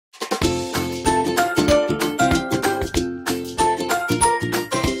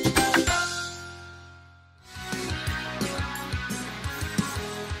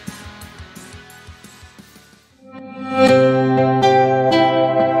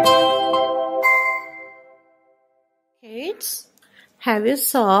kids, have you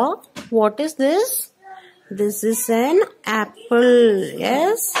saw what is this? This is an apple.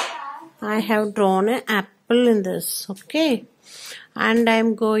 Yes, I have drawn an apple in this. Okay, and I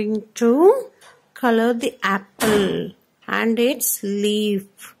am going to color the apple and its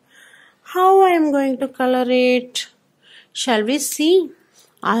leaf. How I am going to color it? Shall we see?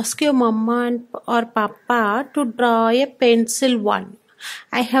 Ask your mama or papa to draw a pencil one.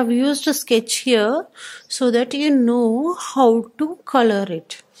 I have used a sketch here so that you know how to color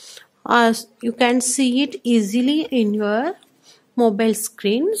it. As you can see it easily in your mobile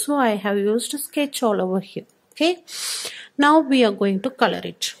screen. So I have used a sketch all over here. Okay. Now we are going to color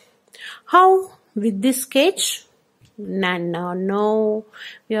it. How? With this sketch? No.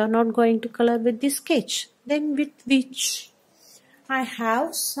 We are not going to color with this sketch. Then with which? I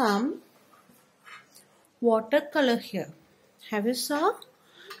have some watercolor here. Have you saw?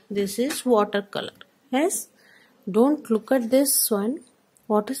 This is watercolor. Yes. Don't look at this one.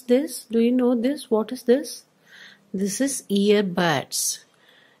 What is this? Do you know this? What is this? This is earbuds.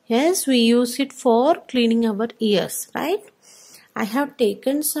 Yes, we use it for cleaning our ears, right? I have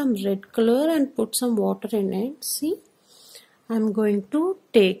taken some red color and put some water in it. See? I'm going to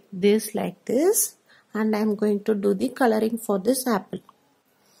take this like this and I'm going to do the coloring for this apple.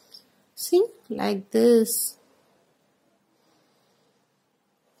 See? Like this.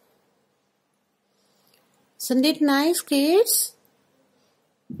 Isn't it nice, kids?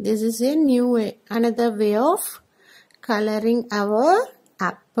 This is a new way, another way of coloring our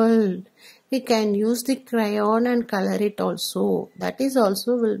apple. We can use the crayon and color it also. That is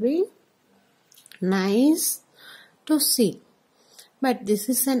also will be nice to see. But this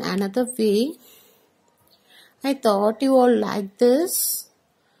is another way. I thought you all like this.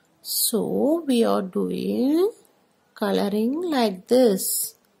 So we are doing coloring like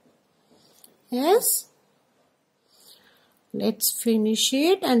this. Yes. Let's finish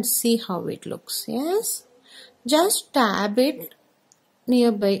it and see how it looks. Yes. Just tap it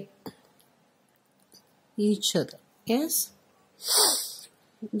nearby each other. Yes.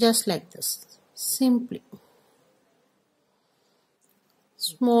 Just like this. Simply.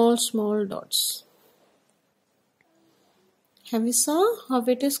 Small dots. Have you saw how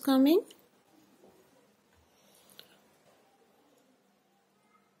it is coming?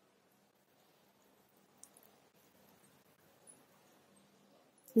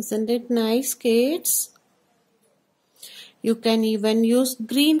 Isn't it nice, kids? You can even use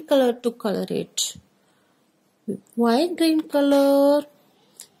green color to color it. Why green color?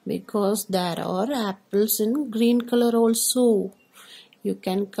 Because there are apples in green color also. You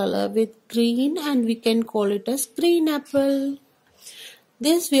can color with green and we can call it as green apple.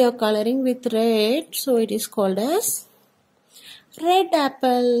 This we are coloring with red, so it is called as red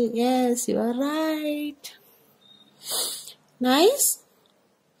apple. Yes, you are right. Nice?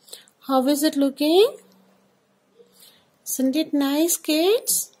 How is it looking? Isn't it nice,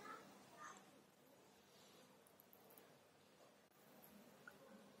 kids?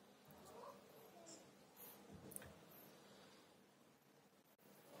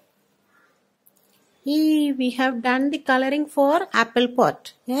 We have done the coloring for apple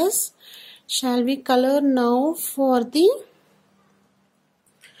pot. Yes. Shall we color now for the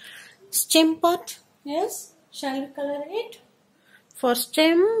stem part? Yes. Shall we color it? For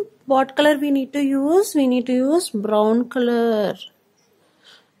stem, what color we need to use? We need to use brown color.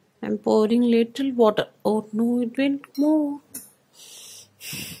 I'm pouring little water. Oh no, it went more.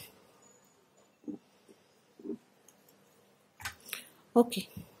 Okay.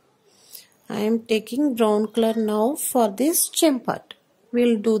 I am taking brown color now for this stem part.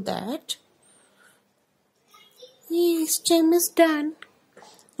 We'll do that. Stem is done.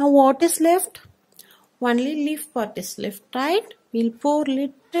 Now what is left? Only leaf part is left, right? We'll pour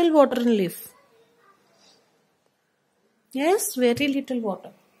little water in leaf. Yes, very little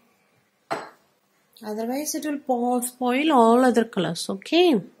water. Otherwise it will spoil all other colors.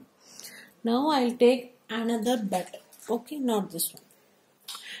 Okay. Now I'll take another bud. Okay, not this one.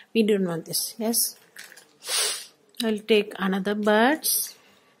 We don't want this. Yes. I'll take another buds.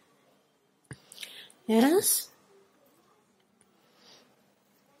 Yes.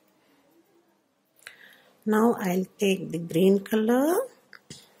 Now I'll take the green color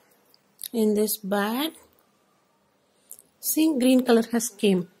in this bud. See, green color has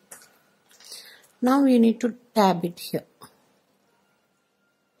came. Now you need to tab it here.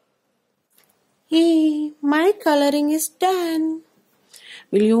 Hey, my coloring is done.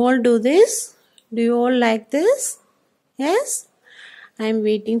 Will you all do this? Do you all like this? Yes? I am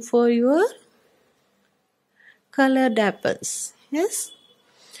waiting for your colored apples. Yes?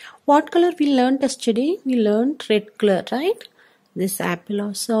 What color we learned yesterday? We learned red color, right? This apple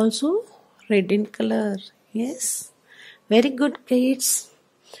is also red in color. Yes. Very good, kids.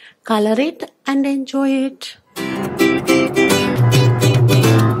 Color it and enjoy it.